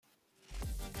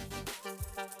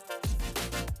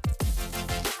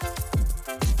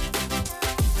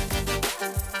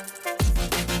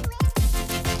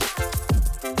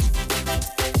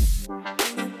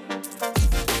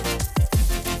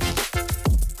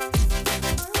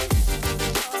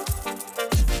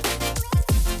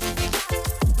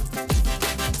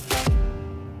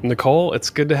Nicole,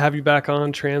 it's good to have you back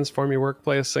on Transform Your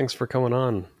Workplace. Thanks for coming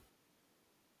on.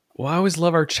 Well, I always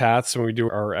love our chats when we do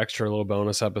our extra little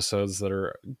bonus episodes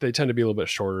they tend to be a little bit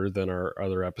shorter than our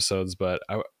other episodes. But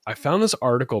I found this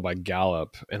article by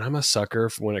Gallup, and I'm a sucker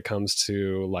when it comes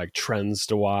to like trends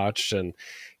to watch. And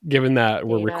given that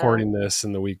we're Data. recording this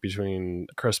in the week between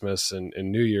Christmas and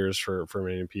New Year's for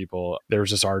many people, there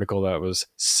was this article that was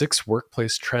 6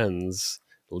 workplace trends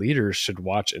leaders should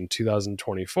watch in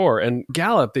 2024. And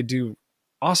Gallup, they do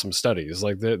awesome studies.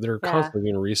 Like they're Yeah. constantly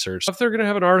doing research. If they're going to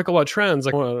have an article about trends,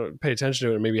 I want to pay attention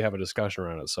to it and maybe have a discussion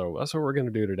around it. So that's what we're going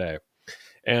to do today.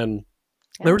 And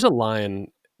there Yeah. was a line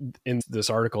in this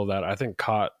article that I think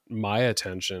caught my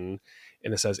attention.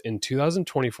 And it says, in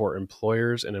 2024,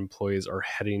 employers and employees are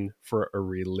heading for a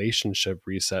relationship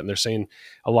reset. And they're saying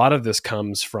a lot of this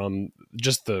comes from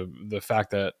just the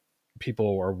fact that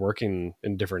people are working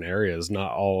in different areas,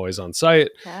 not always on site,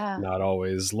 Yeah. not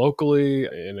always locally,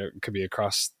 and it could be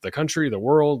across the country, the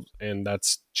world, and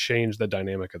that's changed the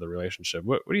dynamic of the relationship.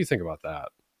 What do you think about that?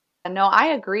 No, I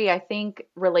agree. I think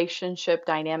relationship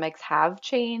dynamics have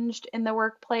changed in the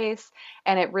workplace,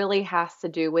 and it really has to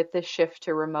do with the shift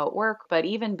to remote work. But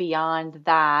even beyond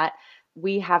that,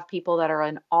 we have people that are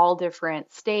in all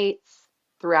different states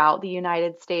throughout the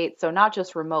United States. So not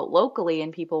just remote locally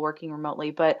and people working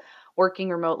remotely, but working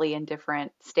remotely in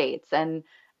different states. And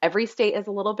every state is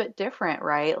a little bit different,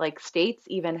 right? Like states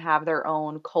even have their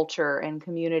own culture and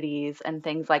communities and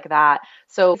things like that.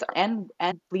 So, and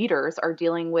leaders are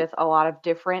dealing with a lot of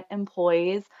different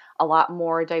employees, a lot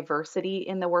more diversity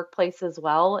in the workplace as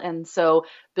well. And so,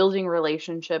 building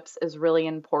relationships is really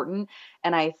important.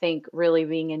 And I think really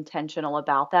being intentional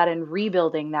about that and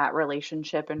rebuilding that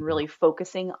relationship and really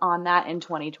focusing on that in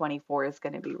 2024 is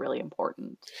going to be really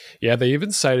important. Yeah, they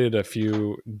even cited a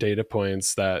few data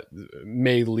points that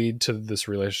may lead to this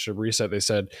relationship reset. They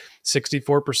said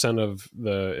 64% of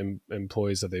the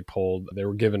employees that they polled, they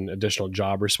were given additional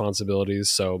job responsibilities.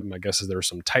 So my guess is there was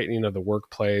some tightening of the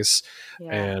workplace,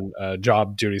 Yeah. and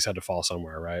job duties had to fall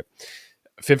somewhere, right?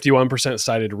 51%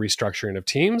 cited restructuring of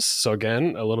teams. So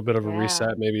again, a little bit of a Yeah.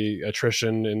 reset, maybe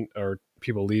attrition or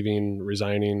people leaving,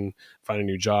 resigning, finding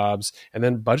new jobs, and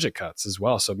then budget cuts as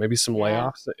well. So maybe some Yeah.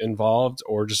 layoffs involved,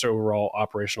 or just overall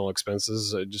operational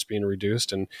expenses just being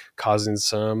reduced and causing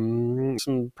some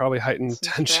probably heightened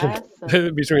Some tension stress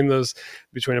and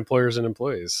between employers and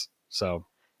employees. So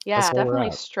that's yeah, where we're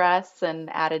definitely at. stress and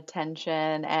added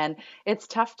tension. And it's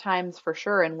tough times for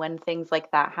sure. And when things like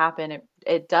that happen,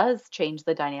 it does change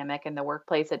the dynamic in the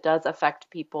workplace. It does affect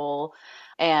people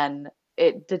and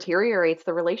it deteriorates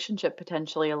the relationship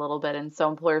potentially a little bit. And so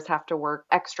employers have to work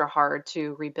extra hard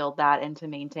to rebuild that and to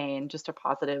maintain just a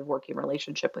positive working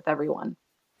relationship with everyone.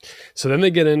 So then they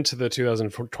get into the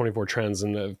 2024 trends.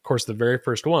 And of course, the very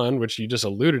first one, which you just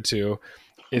alluded to,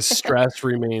 is stress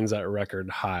remains at record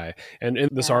high. And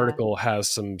this Yeah. article has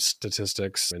some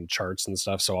statistics and charts and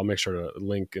stuff. So I'll make sure to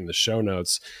link in the show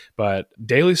notes. But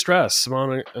daily stress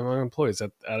among employees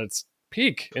at its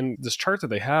peak. And this chart that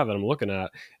they have that I'm looking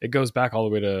at, it goes back all the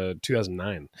way to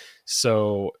 2009.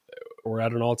 So we're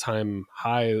at an all-time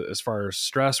high as far as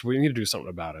stress. We need to do something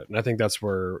about it, and I think that's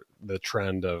where the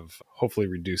trend of hopefully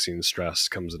reducing stress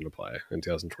comes into play in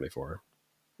 2024.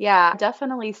 Yeah,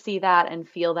 definitely see that and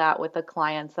feel that with the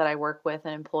clients that I work with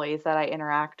and employees that I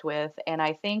interact with. And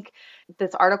I think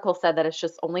this article said that it's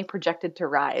just only projected to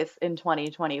rise in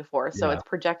 2024. So Yeah. it's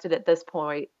projected at this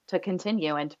point to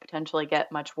continue and to potentially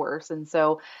get much worse. And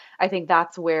so I think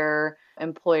that's where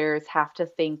employers have to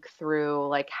think through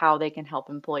like how they can help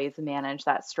employees manage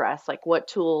that stress, like what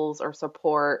tools or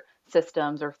support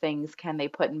systems or things can they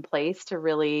put in place to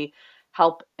really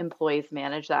help employees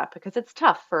manage that because it's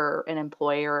tough for an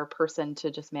employee or a person to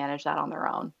just manage that on their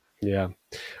own. Yeah.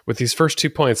 With these first 2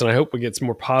 points, and I hope it gets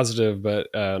more positive, but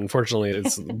unfortunately,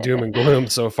 it's doom and gloom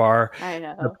so far. I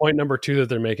The know. point number two that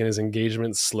they're making is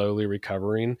engagement slowly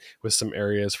recovering with some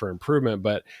areas for improvement.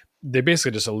 But they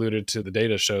basically just alluded to the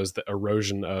data shows the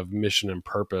erosion of mission and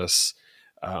purpose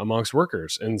amongst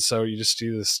workers. And so you just see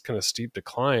this kind of steep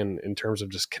decline in terms of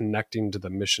just connecting to the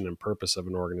mission and purpose of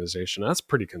an organization. That's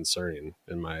pretty concerning,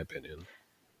 in my opinion.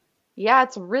 Yeah,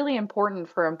 it's really important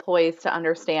for employees to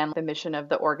understand the mission of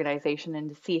the organization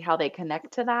and to see how they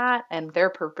connect to that and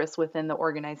their purpose within the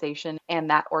organization and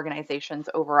that organization's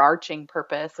overarching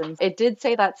purpose. And it did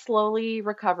say that slowly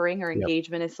recovering or Yep.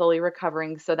 engagement is slowly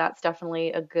recovering. So that's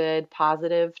definitely a good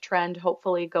positive trend,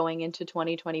 hopefully going into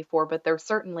 2024. But there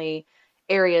certainly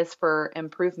areas for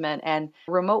improvement. And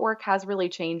remote work has really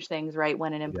changed things, right?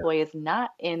 When an Yeah. employee is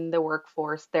not in the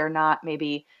workforce, they're not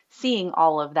maybe seeing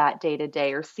all of that day to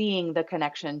day or seeing the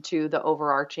connection to the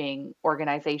overarching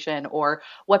organization or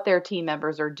what their team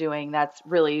members are doing that's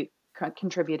really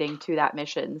contributing to that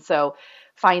mission. So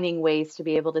finding ways to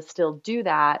be able to still do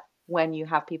that when you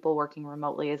have people working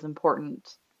remotely is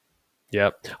important.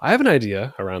 Yep. I have an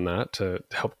idea around that to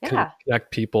help Yeah.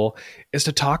 connect people is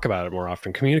to talk about it more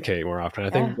often, communicate more often. I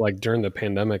think Yeah. like during the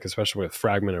pandemic, especially with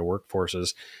fragmented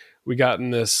workforces, we got in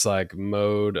this like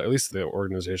mode, at least the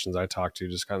organizations I talk to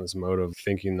just got in this mode of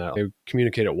thinking that they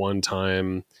communicate at one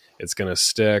time, it's going to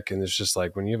stick. And it's just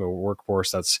like when you have a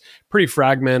workforce that's pretty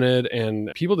fragmented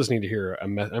and people just need to hear,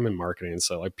 I'm in marketing.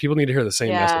 So like people need to hear the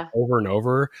same message Yeah. over and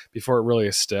over before it really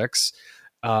sticks.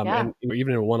 Yeah. And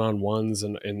even in one-on-ones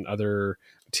and in other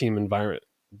team environment,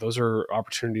 those are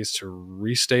opportunities to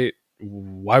restate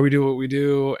why we do what we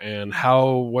do and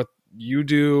how what you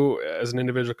do as an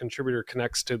individual contributor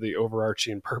connects to the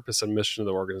overarching purpose and mission of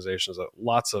the organization. So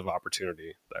lots of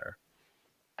opportunity there.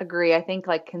 Agree. I think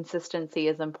like consistency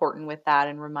is important with that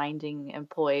and reminding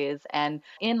employees and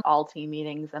in all team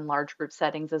meetings and large group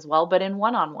settings as well, but in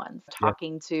one-on-ones, Yeah.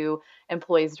 talking to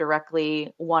employees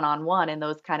directly one-on-one in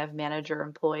those kind of manager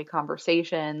employee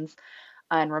conversations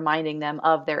and reminding them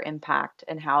of their impact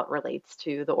and how it relates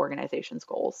to the organization's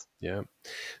goals. Yeah.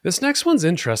 This next one's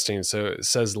interesting. So it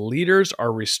says leaders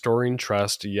are restoring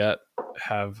trust, yet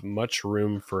have much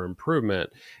room for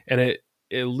improvement. And it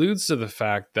alludes to the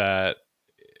fact that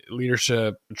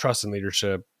leadership, trust in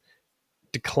leadership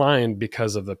declined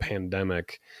because of the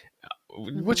pandemic.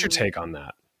 What's your Mhm. take on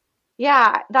that?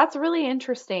 Yeah, that's really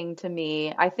interesting to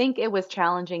me. I think it was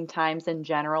challenging times in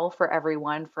general for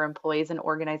everyone, for employees and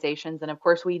organizations. And of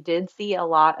course, we did see a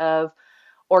lot of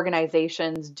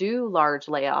organizations do large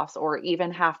layoffs or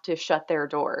even have to shut their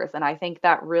doors. And I think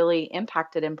that really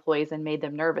impacted employees and made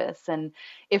them nervous. And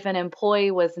if an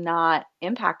employee was not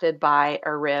impacted by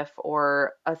a RIF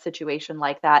or a situation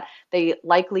like that, they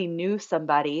likely knew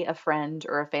somebody, a friend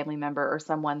or a family member or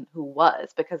someone who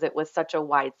was, because it was such a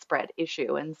widespread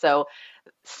issue. And so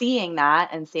seeing that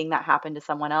and seeing that happen to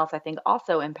someone else, I think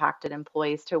also impacted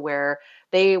employees to where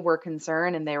they were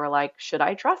concerned and they were like, should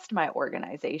I trust my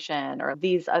organization or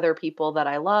these other people that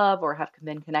I love or have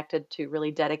been connected to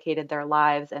really dedicated their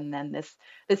lives and then this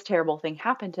terrible thing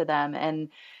happened to them. And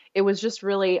it was just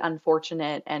really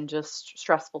unfortunate and just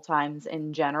stressful times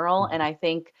in general. And I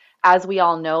think as we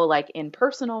all know, like in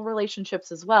personal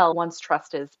relationships as well, once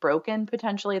trust is broken,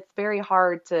 potentially it's very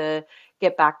hard to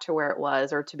get back to where it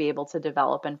was or to be able to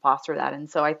develop and foster that. And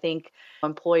so I think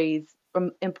employers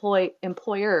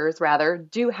rather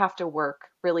do have to work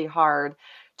really hard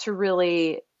to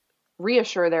really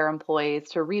reassure their employees,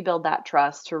 to rebuild that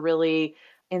trust, to really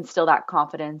instill that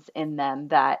confidence in them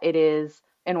that it is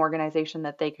an organization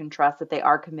that they can trust, that they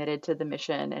are committed to the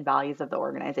mission and values of the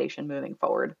organization moving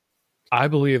forward. I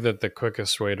believe that the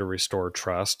quickest way to restore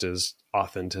trust is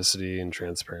authenticity and Yeah.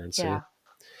 transparency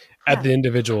at Yeah. the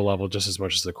individual level just as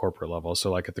much as the corporate level.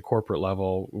 So like at the corporate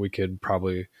level, we could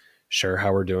probably share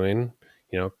how we're doing,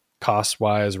 cost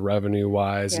wise, revenue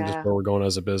wise, and just Yeah. where we're going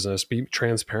as a business. Be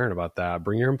transparent about that.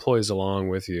 Bring your employees along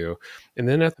with you. And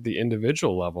then at the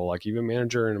individual level, like even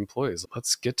manager and employees,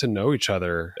 let's get to know each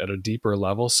other at a deeper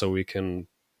level so we can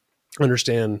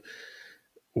understand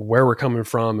where we're coming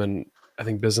from. And I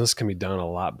think business can be done a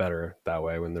lot better that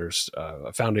way when there's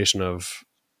a foundation of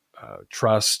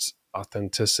trust,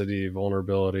 authenticity,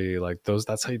 vulnerability, like those.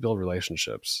 That's how you build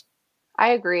relationships.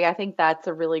 I agree. I think that's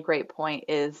a really great point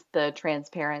is the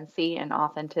transparency and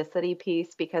authenticity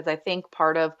piece because I think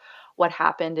part of what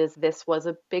happened is this was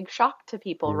a big shock to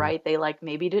people, Mm. right? They like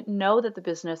maybe didn't know that the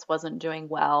business wasn't doing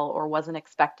well or wasn't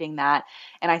expecting that.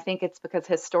 And I think it's because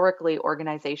historically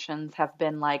organizations have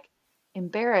been like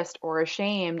embarrassed or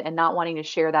ashamed and not wanting to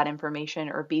share that information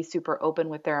or be super open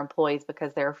with their employees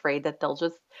because they're afraid that they'll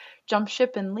just jump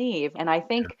ship and leave. And I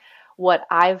think what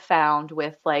I've found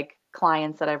with like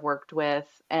clients that I've worked with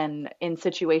and in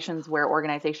situations where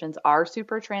organizations are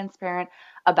super transparent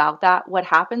about that, what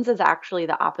happens is actually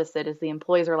the opposite is the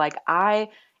employees are like, I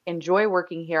enjoy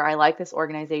working here. I like this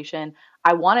organization.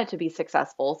 I want it to be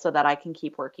successful so that I can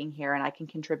keep working here and I can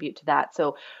contribute to that.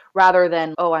 So rather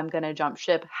than, oh, I'm going to jump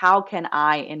ship, how can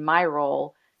I, in my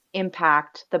role,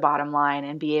 impact the bottom line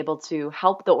and be able to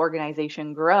help the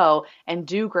organization grow and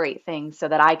do great things so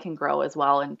that I can grow as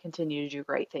well and continue to do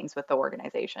great things with the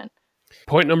organization.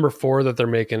 Point number 4 that they're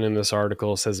making in this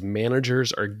article says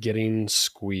managers are getting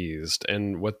squeezed.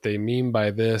 And what they mean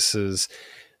by this is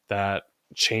that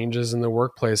changes in the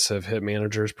workplace have hit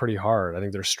managers pretty hard. I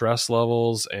think their stress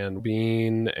levels and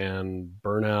being and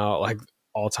burnout, like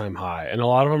all-time high, and a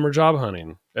lot of them are job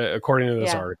hunting, according to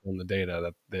this Yeah. article and the data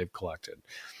that they've collected.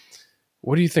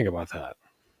 What do you think about that?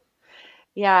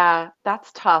 Yeah,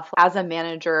 that's tough. As a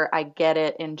manager, I get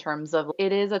it in terms of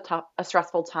it is a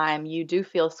stressful time. You do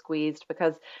feel squeezed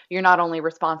because you're not only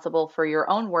responsible for your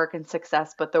own work and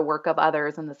success, but the work of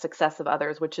others and the success of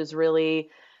others, which is really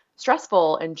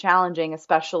stressful and challenging,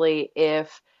 especially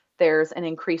if there's an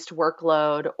increased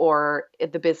workload or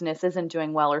if the business isn't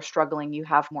doing well or struggling, you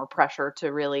have more pressure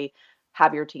to really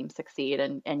have your team succeed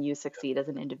and you succeed as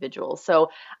an individual. So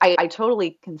I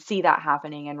totally can see that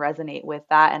happening and resonate with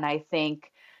that. And I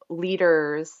think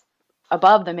leaders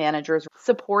above the managers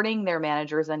supporting their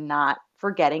managers and not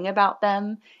forgetting about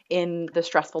them in the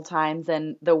stressful times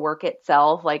and the work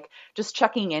itself, like just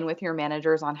checking in with your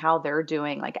managers on how they're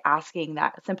doing, like asking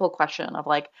that simple question of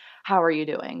like, how are you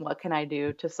doing? What can I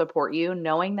do to support you?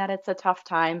 Knowing that it's a tough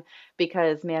time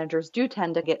because managers do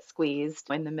tend to get squeezed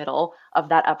in the middle of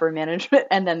that upper management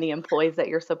and then the employees that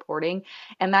you're supporting.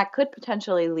 And that could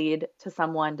potentially lead to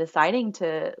someone deciding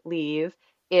to leave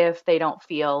if they don't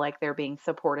feel like they're being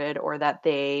supported or that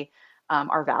they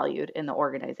are valued in the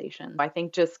organization. I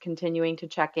think just continuing to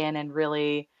check in and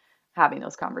really having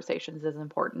those conversations is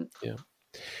important. Yeah.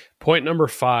 Point number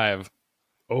 5.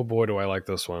 Oh boy, do I like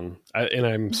this one. And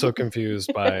I'm so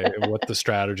confused by what the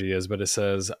strategy is, but it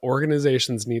says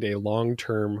organizations need a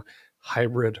long-term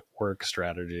hybrid work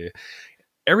strategy.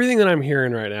 Everything that I'm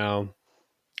hearing right now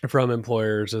from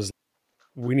employers is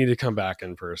we need to come back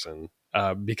in person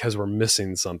because we're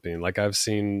missing something. Like I've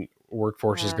seen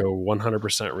workforces Yeah, go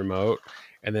 100% remote,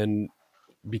 and then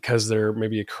because they're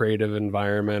maybe a creative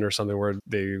environment or something where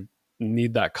they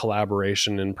need that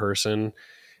collaboration in person,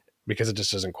 because it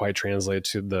just doesn't quite translate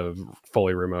to the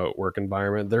fully remote work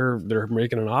environment, they're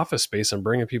making an office space and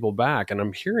bringing people back. And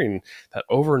I'm hearing that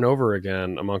over and over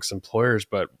again amongst employers,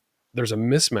 but there's a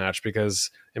mismatch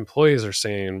because employees are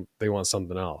saying they want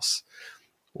something else.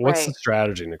 What's the right.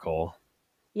 strategy, Nicole?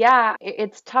 Yeah,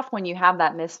 it's tough when you have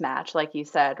that mismatch, like you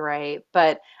said, right?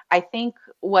 But I think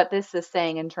what this is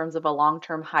saying in terms of a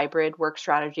long-term hybrid work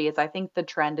strategy is I think the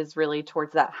trend is really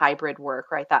towards that hybrid work,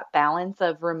 right? That balance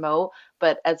of remote,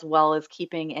 but as well as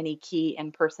keeping any key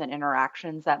in-person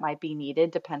interactions that might be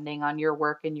needed depending on your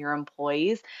work and your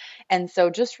employees. And so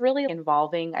just really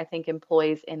involving, I think,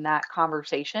 employees in that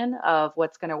conversation of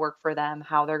what's going to work for them,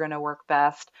 how they're going to work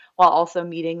best, while also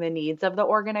meeting the needs of the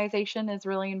organization is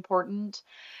really important.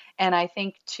 And I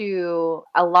think too,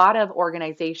 a lot of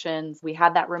organizations, we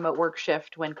had that remote work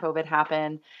shift when COVID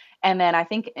happened. And then I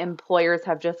think employers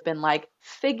have just been like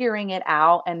figuring it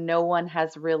out, and no one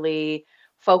has really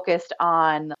focused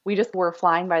on, we just were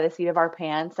flying by the seat of our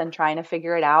pants and trying to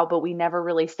figure it out, but we never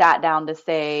really sat down to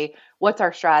say, what's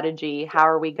our strategy? How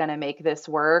are we going to make this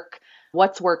work?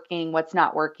 What's working, what's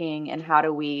not working, and how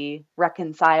do we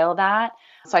reconcile that?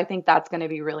 So I think that's going to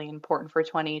be really important for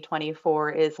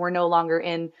 2024 is we're no longer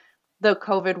in the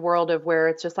COVID world of where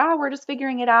it's just, we're just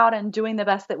figuring it out and doing the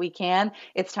best that we can.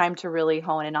 It's time to really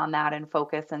hone in on that and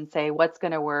focus and say, what's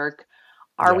going to work?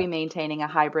 Are Yeah. we maintaining a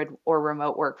hybrid or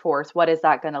remote workforce? What is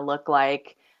that going to look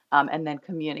like? And then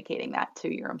communicating that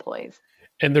to your employees.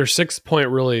 And their 6th point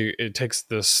really, it takes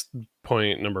this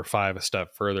point number 5 a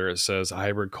step further. It says a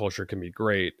hybrid culture can be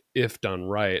great if done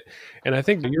right. And I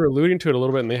think you're alluding to it a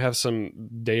little bit, and they have some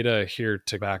data here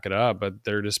to back it up, but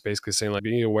they're just basically saying like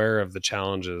being aware of the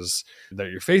challenges that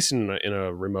you're facing in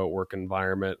a remote work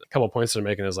environment. A couple of points they're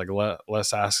making is like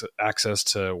less access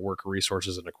to work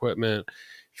resources and equipment,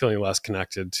 feeling less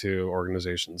connected to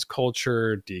organization's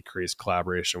culture, decreased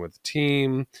collaboration with the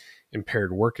team,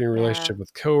 impaired working Yeah. relationship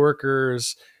with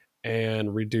coworkers,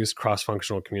 and reduced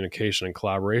cross-functional communication and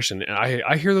collaboration. And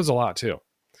I hear those a lot too.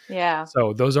 Yeah.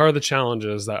 So those are the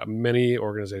challenges that many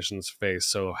organizations face.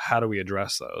 So how do we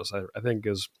address those? I think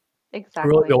is really the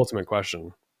Exactly. ultimate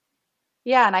question.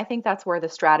 Yeah, and I think that's where the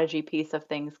strategy piece of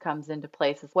things comes into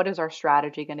place is what is our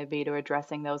strategy going to be to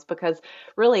addressing those? Because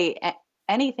really,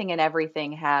 anything and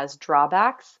everything has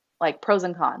drawbacks, like pros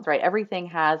and cons, right? Everything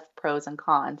has pros and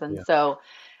cons. And Yeah. so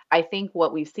I think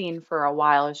what we've seen for a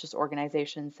while is just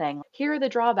organizations saying, here are the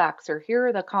drawbacks or here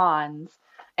are the cons,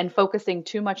 and focusing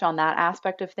too much on that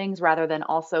aspect of things rather than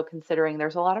also considering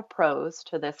there's a lot of pros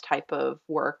to this type of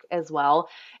work as well.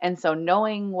 And so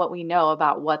knowing what we know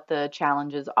about what the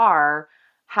challenges are,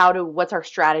 what's our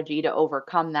strategy to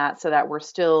overcome that so that we're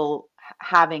still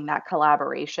having that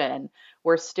collaboration,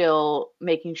 we're still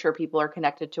making sure people are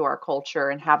connected to our culture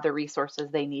and have the resources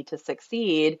they need to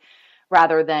succeed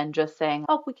rather than just saying,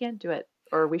 oh, we can't do it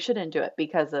or we shouldn't do it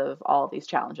because of all of these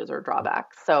challenges or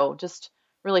drawbacks. So just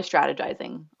really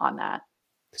strategizing on that.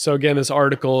 So again, this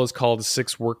article is called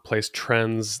Six Workplace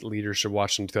Trends Leaders Should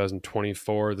Watch in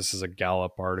 2024. This is a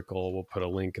Gallup article. We'll put a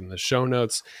link in the show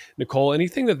notes. Nicole,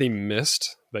 anything that they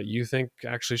missed that you think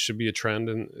actually should be a trend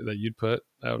and that you'd put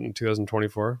out in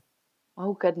 2024?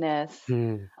 Oh goodness.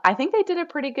 Hmm. I think they did a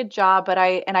pretty good job, but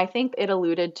I think it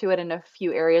alluded to it in a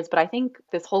few areas, but I think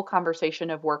this whole conversation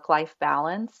of work-life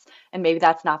balance, and maybe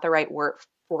that's not the right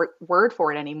word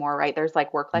for it anymore, right? There's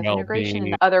like work-life integration and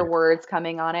Well-being. other words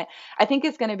coming on it. I think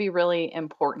it's going to be really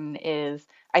important is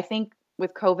I think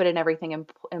with COVID and everything,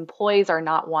 employees are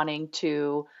not wanting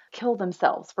to kill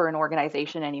themselves for an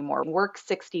organization anymore. Work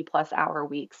 60 plus hour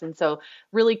weeks. And so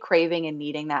really craving and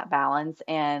needing that balance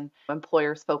and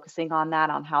employers focusing on that,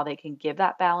 on how they can give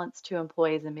that balance to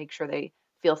employees and make sure they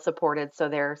feel supported so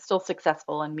they're still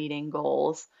successful in meeting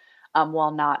goals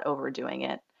while not overdoing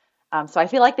it. So I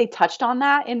feel like they touched on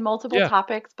that in multiple Yeah.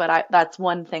 topics, but that's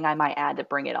one thing I might add to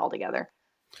bring it all together.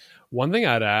 One thing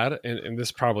I'd add, and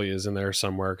this probably is in there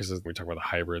somewhere because we talk about the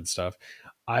hybrid stuff.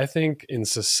 I think in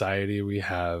society we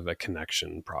have a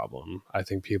connection problem. I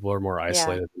think people are more Yeah,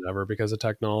 isolated than ever because of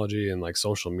technology and like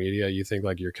social media. You think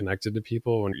like you're connected to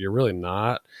people when you're really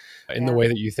not in the yeah, way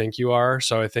that you think you are.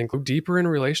 So I think go deeper in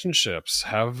relationships,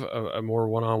 have a more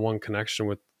one-on-one connection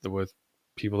with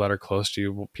people that are close to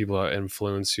you, people that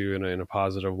influence you in a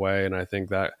positive way. And I think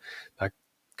that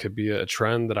could be a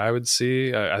trend that I would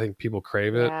see. I think people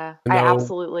crave it. yeah. Even I though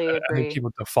absolutely I think agree.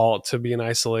 people default to being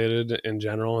isolated in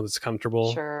general and it's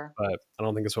comfortable, Sure. but I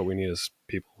don't think it's what we need as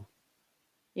people.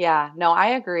 Yeah, no, I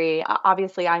agree.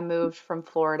 Obviously, I moved from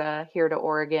Florida here to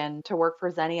Oregon to work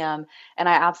for Xenium, and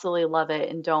I absolutely love it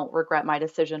and don't regret my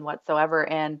decision whatsoever.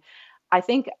 And I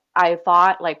think I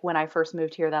thought like when I first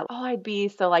moved here that, oh, I'd be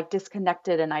so like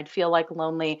disconnected and I'd feel like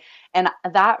lonely. And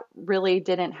that really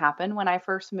didn't happen when I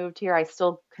first moved here. I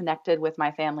still connected with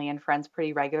my family and friends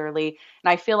pretty regularly.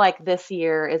 And I feel like this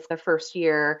year is the first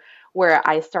year where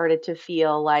I started to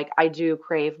feel like I do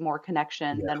crave more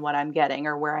connection Yeah. than what I'm getting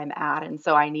or where I'm at. And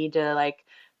so I need to like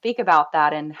think about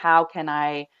that and how can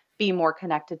I be more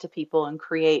connected to people and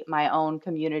create my own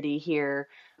community here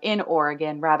in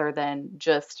Oregon rather than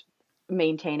just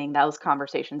maintaining those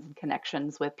conversations and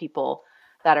connections with people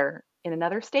that are in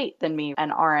another state than me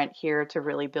and aren't here to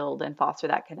really build and foster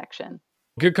that connection.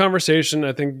 Good conversation.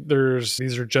 I think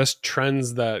these are just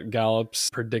trends that Gallup's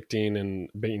predicting and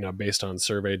based on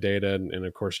survey data. And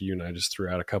of course, you and I just threw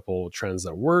out a couple of trends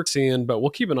that we're seeing, but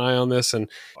we'll keep an eye on this and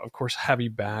of course have you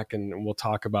back and we'll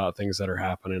talk about things that are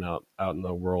happening out in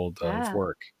the world of Yeah,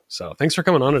 work. So thanks for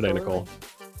coming on today, absolutely. Nicole.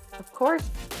 Of course.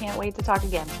 Can't wait to talk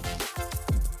again.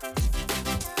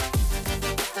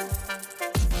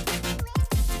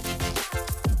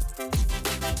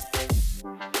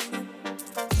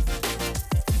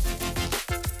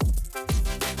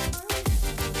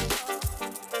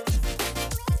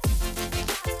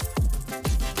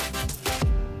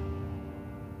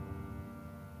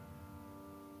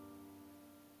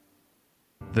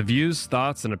 The views,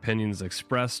 thoughts, and opinions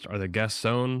expressed are the guest's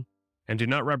own and do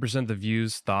not represent the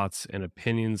views, thoughts, and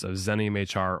opinions of Xenium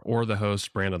HR or the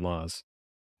host, Brandon Laws.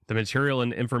 The material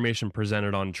and information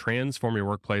presented on Transform Your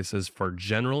Workplace is for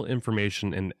general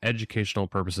information and educational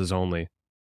purposes only.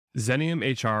 Xenium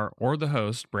HR or the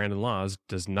host, Brandon Laws,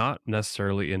 does not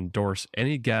necessarily endorse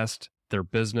any guest, their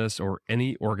business, or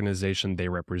any organization they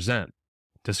represent.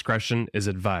 Discretion is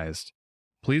advised.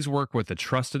 Please work with a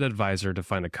trusted advisor to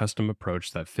find a custom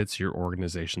approach that fits your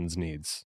organization's needs.